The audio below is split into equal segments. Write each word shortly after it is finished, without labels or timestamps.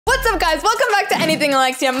What's up, guys? Welcome back to Anything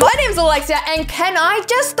Alexia. My name's Alexia, and can I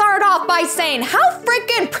just start off by saying how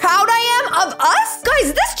freaking proud I am of us?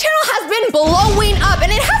 Guys, this channel has been blowing up,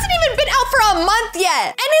 and it hasn't even been out for a month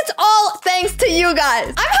yet. And it's all thanks to you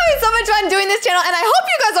guys. I'm having so much fun doing this channel, and I hope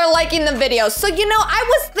you guys are liking the videos. So, you know, I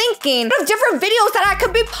was thinking of different videos that I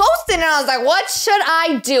could be posting, and I was like, what should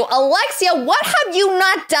I do? Alexia, what have you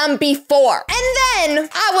not done before? And then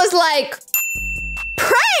I was like,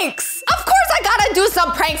 pranks! Of course I gotta do some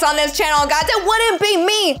pranks on this channel, guys. It wouldn't be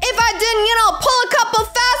me if I didn't, you know, pull a couple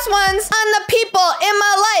fast ones on the people in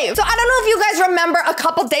my life. So I don't know if you guys remember a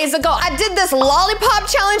couple days ago, I did this lollipop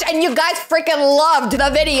challenge and you guys freaking loved the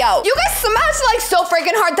video. You guys smashed like so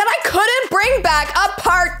freaking hard that I couldn't bring back a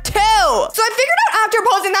part 2. So I figured out after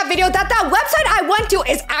posting that video that that website I went to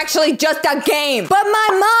is actually just a game. But my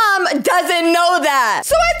mom doesn't know that.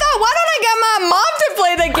 So I thought, why don't I get my mom to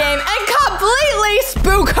play the game and completely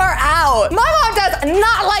spook her out. My mom does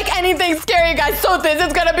not like anything scary, guys, so this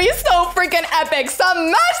is gonna be so freaking epic.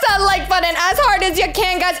 Smash that like button as hard as you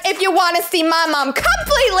can, guys, if you want to see my mom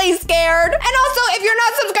completely scared. And also, if you're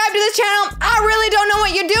not subscribed to this channel, I really don't know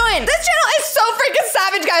what you're doing. This channel is so freaking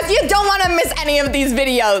savage, guys. You don't want to miss any of these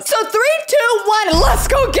videos. So 3, 2, 1, let's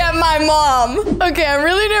go get my mom. Okay, I'm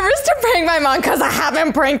really nervous to prank my mom because I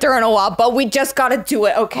haven't pranked her in a while, but we just gotta do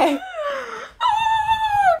it, okay?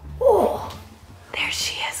 Oh. There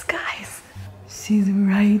she is, guys. She's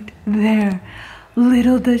right there.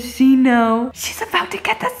 Little does she know, she's about to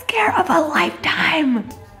get the scare of a lifetime.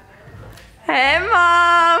 Hey,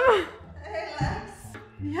 Mom. Hey, Lex.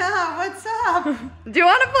 Yeah, what's up? Do you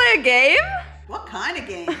want to play a game? What kind of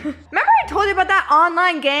game? Remember I told you about that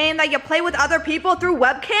online game that you play with other people through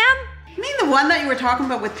webcam? You mean the one that you were talking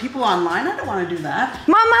about with people online? I don't want to do that.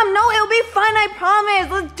 Mom, no, it'll be fun, I promise.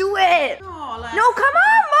 Let's do it. Oh, Lex. No, come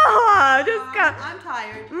on, Mom. Just go. I'm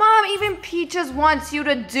tired. Mom, even Peaches wants you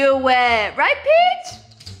to do it. Right, Peach?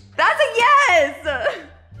 That's a yes.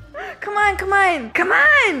 Come on, come on, come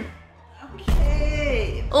on.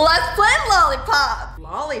 Okay. Let's play Lollipop.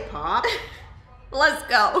 Lollipop? Let's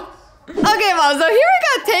go. Okay, Mom, so here we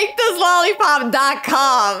got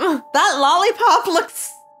takethislollipop.com. That lollipop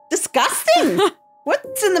looks disgusting.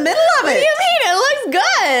 What's in the middle of it? What do you mean? It looks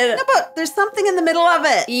good. No, but there's something in the middle of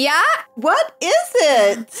it. Yeah? What is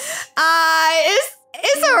it?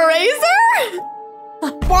 It's a razor?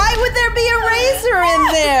 Why would there be a razor in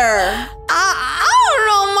there? I don't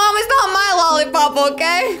know, Mom. It's not my lollipop,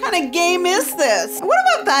 okay? What kind of game is this? What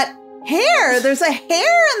about that hair? There's a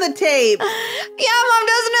hair in the tape. Yeah, Mom,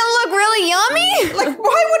 doesn't it look really yummy? Like,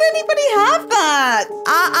 why would anybody have that?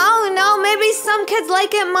 I don't know. Maybe some kids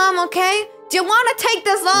like it, Mom, okay? Do you want to take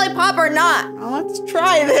this lollipop or not? Well, let's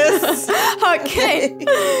try this. Okay.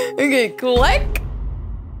 Okay, click.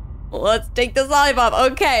 Let's take this lollipop.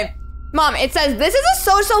 Okay. Mom, it says, this is a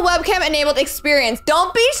social webcam enabled experience.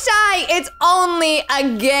 Don't be shy. It's only a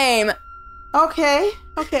game. Okay,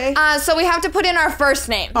 okay. So we have to put in our first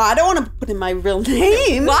name. Oh, I don't want to put in my real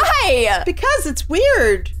name. Why? Because it's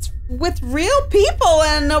weird. It's with real people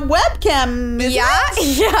and a webcam. Yeah?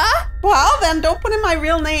 Yeah? Well, then don't put in my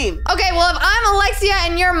real name. Okay, well, if I'm Alexia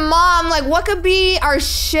and your mom, like, what could be our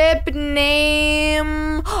ship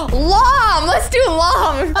name? Lom! Let's do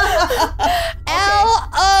Lom.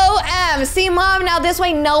 L-O-M. See, Mom, now this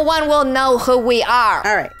way no one will know who we are.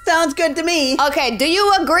 All right. Sounds good to me. Okay, do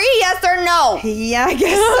you agree, yes or no? Yeah, I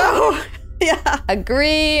guess so. Yeah.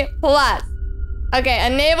 Agree plus. Okay,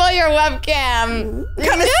 enable your webcam.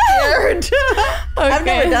 Kind of scared. Okay. I've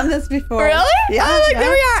never done this before. Really? Yeah. Oh, look,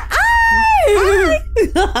 there we are.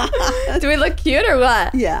 Hi! Do we look cute or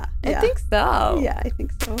what? Yeah. I think so. Yeah, I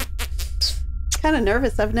think so. Kind of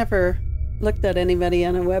nervous. I've never looked at anybody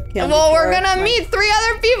on a webcam Well, before. we're gonna meet 3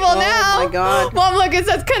 other people now. Oh my God. Mom, look, it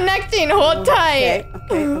says connecting. Hold tight.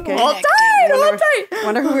 Okay. Hold tight. Hold tight.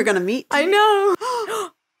 Wonder who we're gonna meet. I know.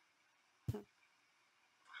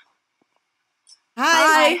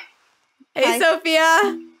 Hi. Hey, Hi.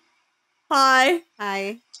 Sophia. Hi.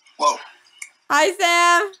 Hi. Whoa. Hi,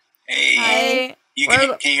 Sam. Hey. Hey. Can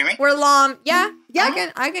you hear me? We're Lom. Yeah. Yeah.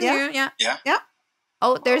 I can hear you. Yeah. Yeah. Yeah.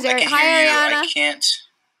 Oh, there's I Ariana. can Hi, hear you. Ariana. I can't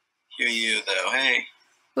hear you though. Hey.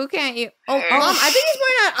 Who can't you? Oh, Hey. Mom, I think he's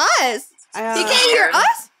pointing at us. He can't hear Scared.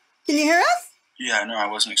 us? Can you hear us? Yeah, no, I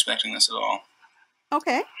wasn't expecting this at all.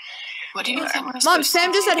 Okay. What do you think? Mom,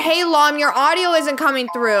 Sam just said, hey, Lom, your audio isn't coming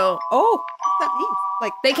through. Oh, what's that mean?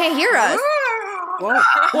 Like, They can't hear us. whoa.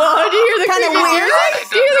 Whoa, do you hear the Kinda creepy weird. music?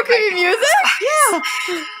 Do you hear the creepy music? Yeah. What's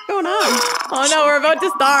going on? Oh no, we're about to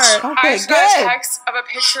start. Okay, I just got a good. text of a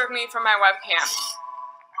picture of me from my webcam.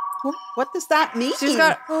 What does that mean? She's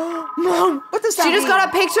got, Mom, What does that she just mean? got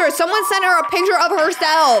a picture. Someone sent her a picture of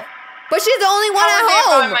herself. But she's the only one at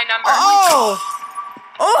How home. my number? Oh!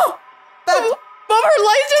 Mom, her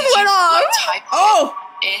lights just went off. Oh!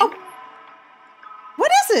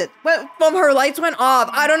 What is it? Mom, her lights went off.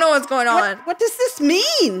 I don't know what's going on. What does this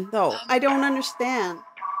mean, though? I don't understand.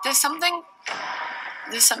 There's something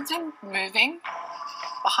moving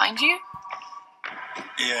behind you.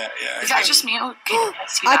 Yeah. Is that just me? Or can you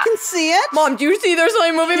see I that? can see it. Mom, do you see there's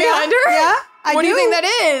something moving behind her? Yeah, I What do you think that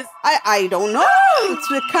is? I don't know.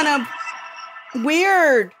 It's kind of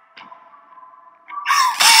weird.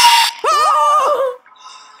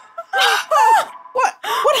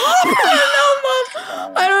 What happened?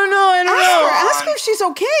 I don't know, Mom. Ask her if she's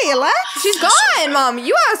okay, Alex. She's gone, Mom.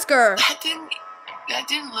 You ask her. That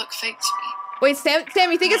didn't look fake to me. Wait, Sam,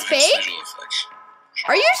 you think it's fake? Visual effects.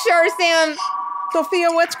 Are you sure, Sam?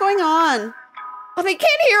 Sophia, what's going on? Oh, they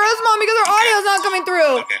can't hear us, Mom, because our audio's not coming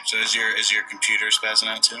through. Okay, so is your computer spazzing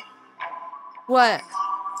out too? What?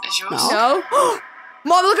 Is yours? No?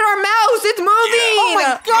 Mom, look at our mouse. It's moving. Oh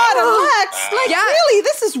my God, Alex! Really,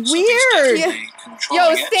 this is weird.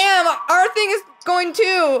 Yo, Sam, our thing is going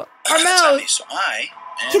too. Our mouse. So I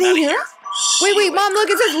Can you hear? Wait, Mom, look,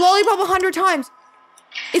 it says lollipop 100 times.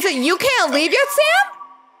 Is it you can't leave yet, Sam?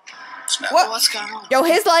 What's going on? Yo,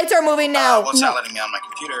 his lights are moving now. Well, it's not letting me on my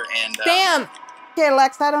computer, and Sam. Okay,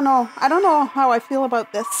 Alex, I don't know. I don't know how I feel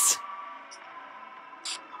about this.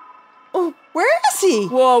 Oh, where is he?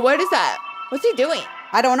 Whoa, what is that? What's he doing?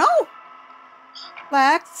 I don't know.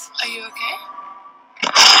 Lex. Are you okay?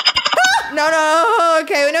 No,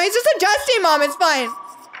 okay. No, he's just adjusting, Mom. It's fine.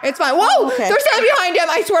 It's fine. Whoa! Okay. There's something behind him.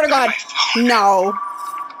 I swear to God. No.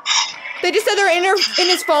 They just said they're in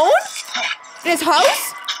his phone? In his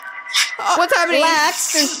house? What's happening?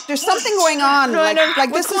 Lex, there's something going on. No,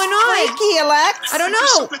 like what's this going is on? freaky, Alex. I don't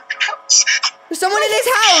know. There's someone in his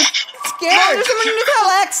house. Scared. Mom, there's someone in his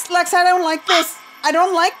house. Lex, I don't like this. I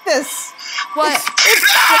don't like this. What?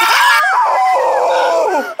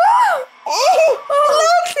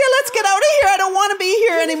 Alexia, let's get out of here. I don't want to be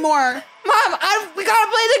here anymore. Mom, we gotta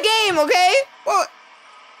play the game, okay? Well,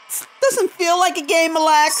 it doesn't feel like a game,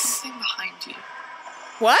 Alex. Something behind you.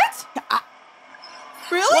 What?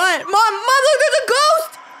 Really? What? Mom, look, there's a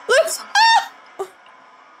ghost. Look.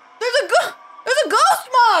 There's a ghost,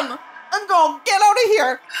 Mom. I'm going. Get out of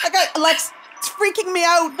here. Alex, it's freaking me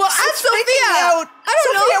out. Well, ask It's freaking Sophia. me out. I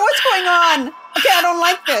don't Sophia, know. what's going on? Okay, I don't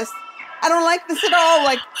like this. I don't like this at all.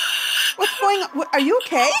 Like, what's going on? Are you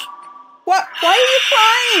okay? What? Why are you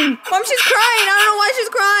crying? Mom, she's crying. I don't know why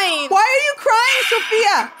she's crying. Why are you crying,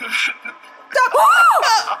 Sophia? Stop. Mom!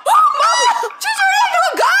 She's turning into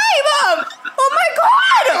a guy, Mom! Oh my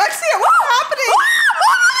God! Alexia, what's happening?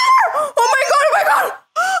 Mom, look at her! Oh my God!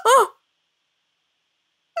 Oh.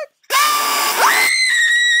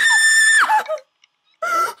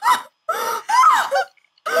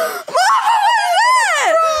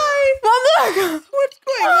 Mom, look! What's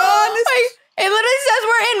going on? It literally says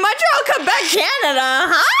we're in Montreal, Quebec, Canada,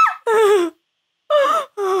 huh?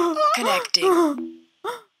 Connecting.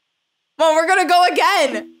 Mom, we're gonna go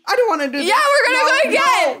again. I don't want to do this. Yeah, we're gonna go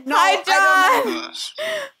again. No, Hi, I don't John. know.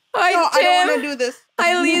 Hi, No, Tim. I don't want to do this.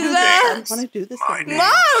 Hi, Lisa. I don't want to do this. Mom, we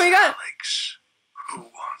got. Alex, who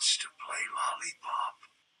wants to play lollipop?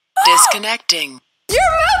 Disconnecting. Your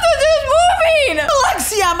mouth is just moving.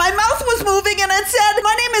 Alexia, my mouth was moving and it said,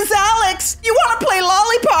 "My name is Alex. You want to play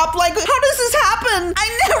lollipop?" Like, how does this happen? I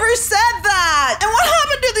never said that. And what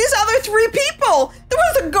happened to these other 3 people? There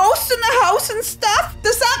was a ghost in the house and stuff.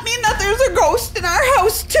 Does that mean that there's a ghost in our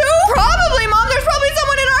house too? Probably, Mom. There's probably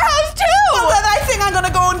someone in our house too. Well, then I think I'm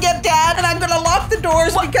gonna go and get Dad and I'm gonna lock the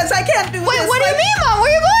doors because I can't do this. Wait, what do you mean, Mom? Where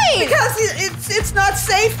are you going? Because it's not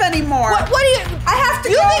safe anymore. What do you? I have to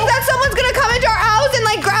You go. think that someone's gonna come into our house and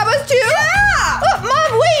like grab us too? Yeah.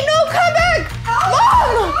 Mom, wait, no, come back.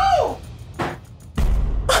 Mom. No.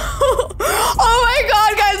 Oh my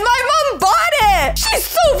God, guys, my mom bought it. She's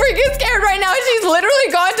so freaking scared right now. She's literally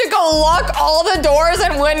gone to go lock all the doors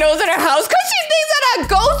and windows in her house because she thinks that a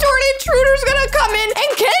ghost or an intruder's gonna come in and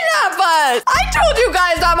kidnap us. I told you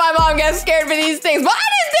guys that my mom gets scared for these things, but I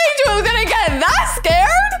didn't think she was gonna get that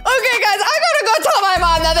scared. Okay, guys, I gotta go tell my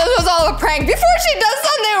mom that this was all a prank before she does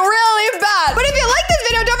something really bad. But if you like this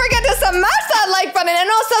video, don't forget to smash that like button and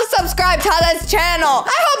also subscribe to this channel.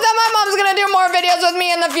 I hope that my mom's gonna do more videos with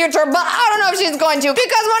me in the future, but I don't know if she's going to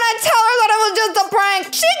because when I tell her that it was just a prank,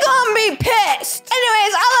 she's gonna be pissed.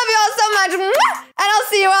 Anyways, I love you all so much, and I'll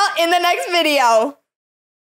see you all in the next video.